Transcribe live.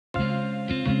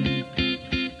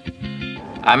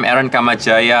I'm Aaron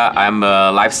Kamajaya. I'm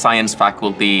a life science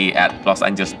faculty at Los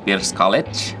Angeles Pierce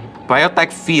College.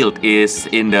 Biotech field is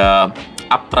in the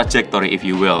up trajectory, if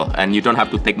you will, and you don't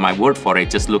have to take my word for it.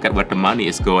 Just look at where the money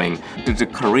is going. The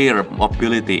career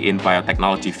mobility in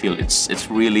biotechnology field,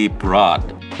 it's really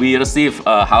broad. We receive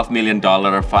a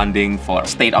 $500,000 funding for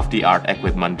state-of-the-art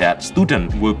equipment that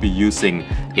students will be using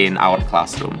in our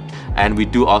classroom. And we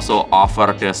do also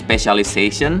offer the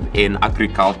specialization in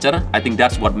agriculture. I think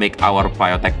that's what makes our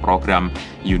biotech program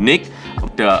unique.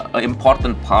 The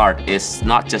important part is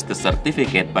not just the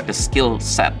certificate, but the skill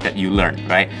set that you learn,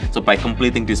 right? So by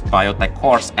completing this biotech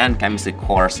course and chemistry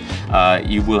course,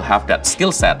 you will have that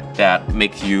skill set that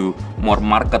makes you more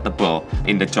marketable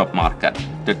in the job market.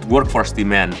 The workforce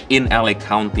demand in LA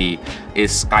County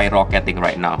is skyrocketing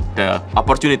right now. The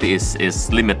opportunity is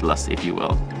limitless, if you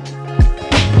will.